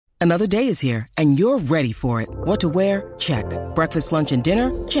Another day is here, and you're ready for it. What to wear? Check. Breakfast, lunch, and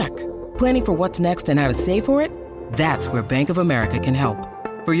dinner? Check. Planning for what's next and how to save for it? That's where Bank of America can help.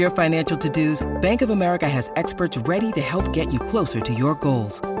 For your financial to-dos, Bank of America has experts ready to help get you closer to your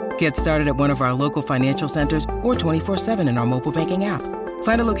goals. Get started at one of our local financial centers or 24/7 in our mobile banking app.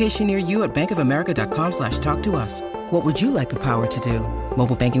 Find a location near you at bankofamerica.com/talktous. What would you like the power to do?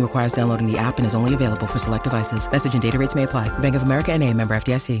 Mobile banking requires downloading the app and is only available for select devices. Message and data rates may apply. Bank of America N.A., member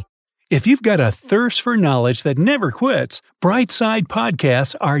FDIC. If you've got a thirst for knowledge that never quits, Brightside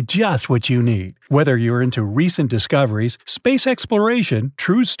Podcasts are just what you need. Whether you're into recent discoveries, space exploration,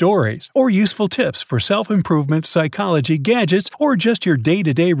 true stories, or useful tips for self-improvement, psychology, gadgets, or just your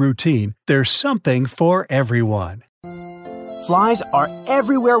day-to-day routine, there's something for everyone. Flies are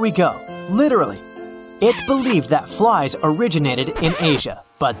everywhere we go, literally. It's believed that flies originated in Asia,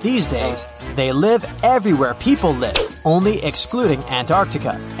 but these days, they live everywhere people live, only excluding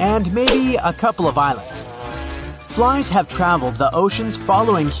Antarctica, and maybe a couple of islands. Flies have traveled the oceans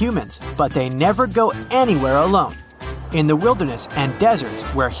following humans, but they never go anywhere alone. In the wilderness and deserts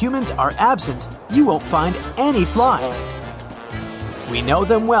where humans are absent, you won't find any flies. We know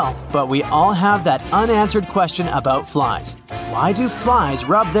them well, but we all have that unanswered question about flies. Why do flies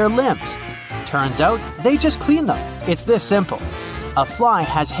rub their limbs? Turns out, they just clean them. It's this simple. A fly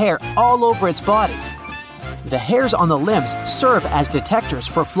has hair all over its body. The hairs on the limbs serve as detectors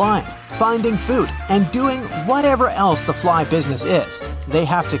for flying, finding food, and doing whatever else the fly business is. They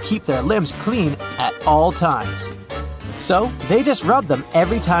have to keep their limbs clean at all times. So, they just rub them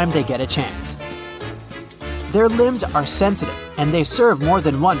every time they get a chance. Their limbs are sensitive, and they serve more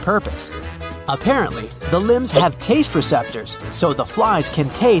than one purpose. Apparently, the limbs have taste receptors, so the flies can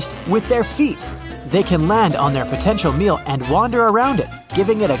taste with their feet. They can land on their potential meal and wander around it,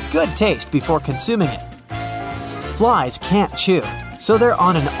 giving it a good taste before consuming it. Flies can't chew, so they're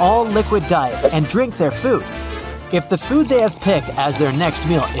on an all-liquid diet and drink their food. If the food they have picked as their next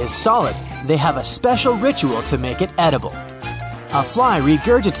meal is solid, they have a special ritual to make it edible. A fly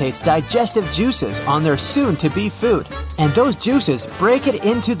regurgitates digestive juices on their soon-to-be food, and those juices break it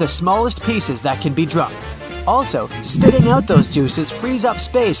into the smallest pieces that can be drunk. Also, spitting out those juices frees up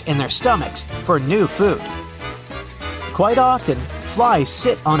space in their stomachs for new food. Quite often, flies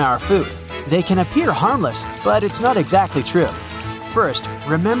sit on our food. They can appear harmless, but it's not exactly true. First,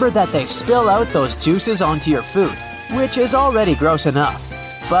 remember that they spill out those juices onto your food, which is already gross enough.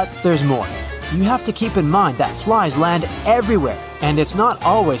 But there's more. You have to keep in mind that flies land everywhere, and it's not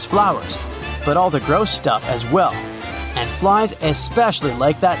always flowers, but all the gross stuff as well. And flies especially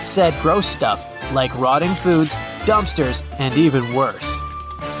like that said gross stuff, like rotting foods, dumpsters, and even worse.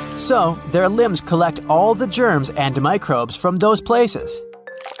 So, their limbs collect all the germs and microbes from those places.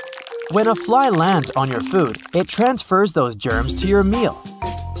 When a fly lands on your food, it transfers those germs to your meal.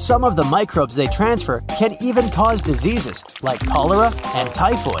 Some of the microbes they transfer can even cause diseases like cholera and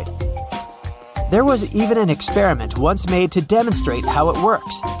typhoid. There was even an experiment once made to demonstrate how it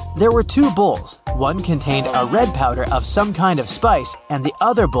works. There were two bowls. One contained a red powder of some kind of spice, and the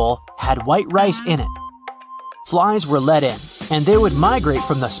other bowl had white rice in it. Flies were let in, and they would migrate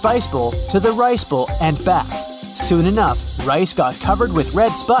from the spice bowl to the rice bowl and back. Soon enough, rice got covered with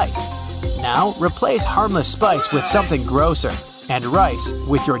red spice. Now, replace harmless spice with something grosser, and rice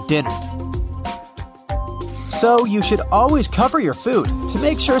with your dinner. So you should always cover your food to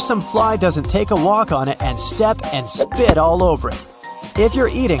make sure some fly doesn't take a walk on it and step and spit all over it. If you're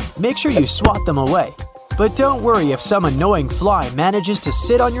eating, make sure you swat them away. But don't worry if some annoying fly manages to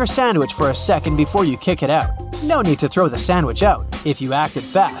sit on your sandwich for a second before you kick it out. No need to throw the sandwich out. If you acted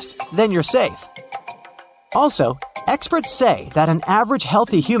fast, then you're safe. Also, experts say that an average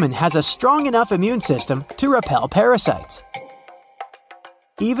healthy human has a strong enough immune system to repel parasites.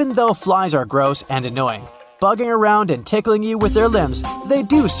 Even though flies are gross and annoying, bugging around and tickling you with their limbs, they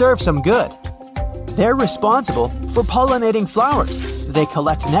do serve some good. They're responsible for pollinating flowers. They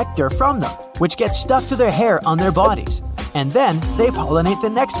collect nectar from them, which gets stuck to their hair on their bodies, and then they pollinate the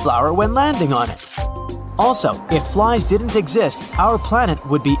next flower when landing on it. Also, if flies didn't exist, our planet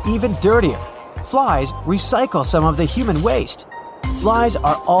would be even dirtier. Flies recycle some of the human waste. Flies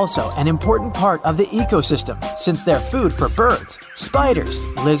are also an important part of the ecosystem since they're food for birds, spiders,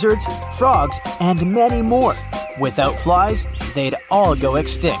 lizards, frogs, and many more. Without flies, they'd all go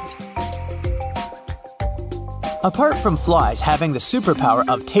extinct. Apart from flies having the superpower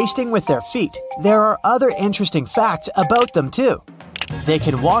of tasting with their feet, there are other interesting facts about them too. They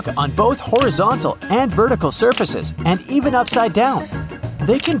can walk on both horizontal and vertical surfaces, and even upside down.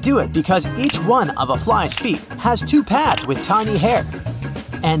 They can do it because each one of a fly's feet has two pads with tiny hair.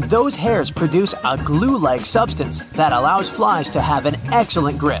 and those hairs produce a glue-like substance that allows flies to have an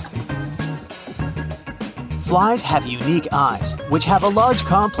excellent grip. Flies have unique eyes, which have a large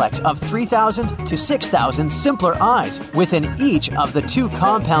complex of 3,000 to 6,000 simpler eyes within each of the 2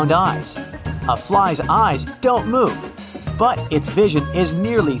 compound eyes. A fly's eyes don't move, but its vision is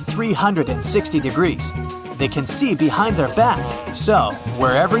nearly 360 degrees. They can see behind their back, so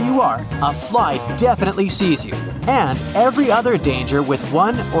wherever you are, a fly definitely sees you, and every other danger with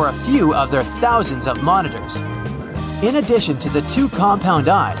one or a few of their thousands of monitors. In addition to the 2 compound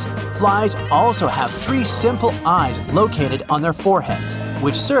eyes, flies also have 3 simple eyes located on their foreheads,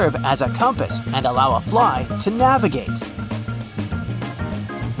 which serve as a compass and allow a fly to navigate.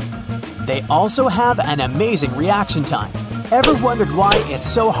 They also have an amazing reaction time. Ever wondered why it's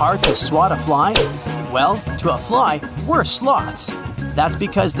so hard to swat a fly? Well, to a fly, we're sloths. That's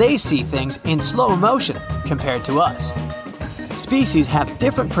because they see things in slow motion compared to us. Species have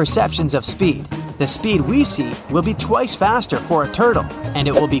different perceptions of speed. The speed we see will be twice faster for a turtle, and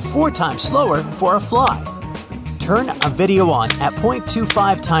it will be 4 times slower for a fly. Turn a video on at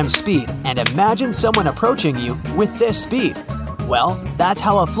 0.25 times speed and imagine someone approaching you with this speed. Well, that's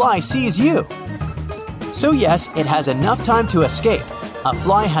how a fly sees you. So yes, it has enough time to escape. A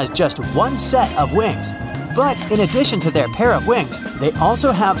fly has just 1 set of wings. But in addition to their pair of wings, they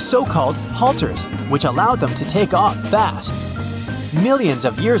also have so-called halters, which allow them to take off fast. Millions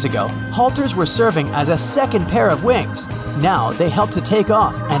of years ago, halters were serving as a second pair of wings. Now they help to take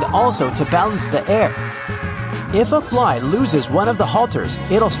off and also to balance the air. If a fly loses one of the halters,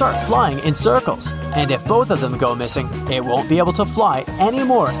 it'll start flying in circles. And if both of them go missing, it won't be able to fly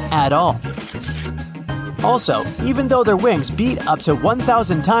anymore at all. Also, even though their wings beat up to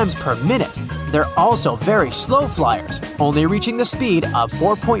 1,000 times per minute, they're also very slow flyers, only reaching the speed of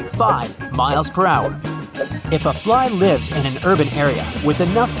 4.5 miles per hour. If a fly lives in an urban area with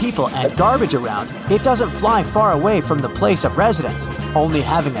enough people and garbage around, it doesn't fly far away from the place of residence, only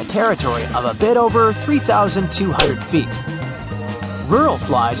having a territory of a bit over 3,200 feet. Rural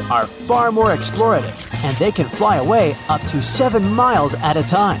flies are far more explorative, and they can fly away up to 7 miles at a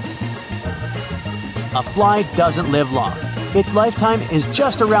time. A fly doesn't live long. Its lifetime is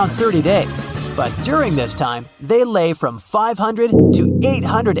just around 30 days. But during this time, they lay from 500 to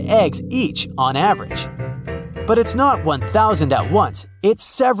 800 eggs each on average. But it's not 1,000 at once, it's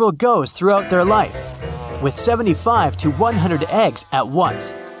several goes throughout their life, with 75 to 100 eggs at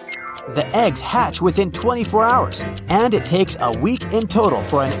once. The eggs hatch within 24 hours, and it takes a week in total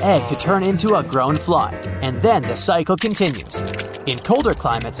for an egg to turn into a grown fly, and then the cycle continues. In colder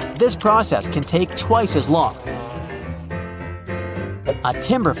climates, this process can take twice as long. A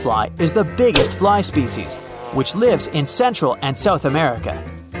timberfly is the biggest fly species, which lives in Central and South America.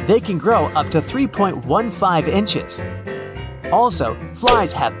 They can grow up to 3.15 inches. Also,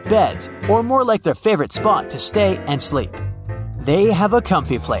 flies have beds, or more like their favorite spot to stay and sleep. They have a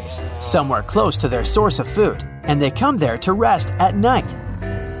comfy place, somewhere close to their source of food, and they come there to rest at night.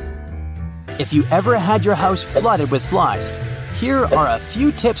 If you ever had your house flooded with flies, here are a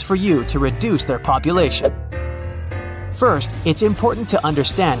few tips for you to reduce their population. First, it's important to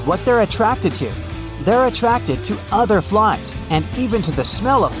understand what they're attracted to. They're attracted to other flies, and even to the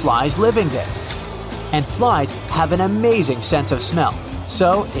smell of flies living there. And flies have an amazing sense of smell,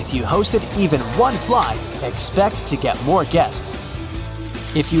 so if you hosted even one fly, expect to get more guests.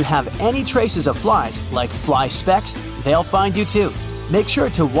 If you have any traces of flies, like fly specks, they'll find you too. Make sure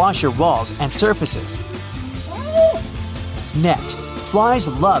to wash your walls and surfaces. Next, flies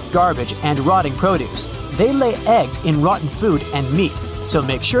love garbage and rotting produce. They lay eggs in rotten food and meat, so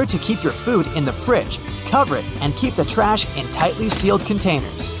make sure to keep your food in the fridge, cover it, and keep the trash in tightly sealed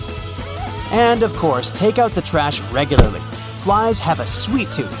containers. And of course, take out the trash regularly. Flies have a sweet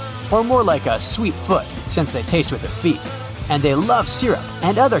tooth, or more like a sweet foot, since they taste with their feet, and they love syrup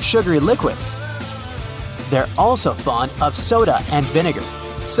and other sugary liquids. They're also fond of soda and vinegar,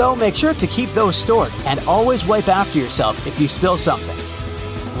 so make sure to keep those stored and always wipe after yourself if you spill something.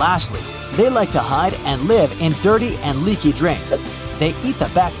 Lastly, they like to hide and live in dirty and leaky drains. They eat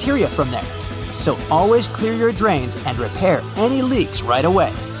the bacteria from there, so always clear your drains and repair any leaks right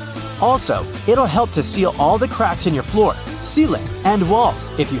away. Also, it'll help to seal all the cracks in your floor, ceiling, and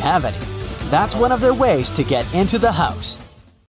walls if you have any. That's one of their ways to get into the house.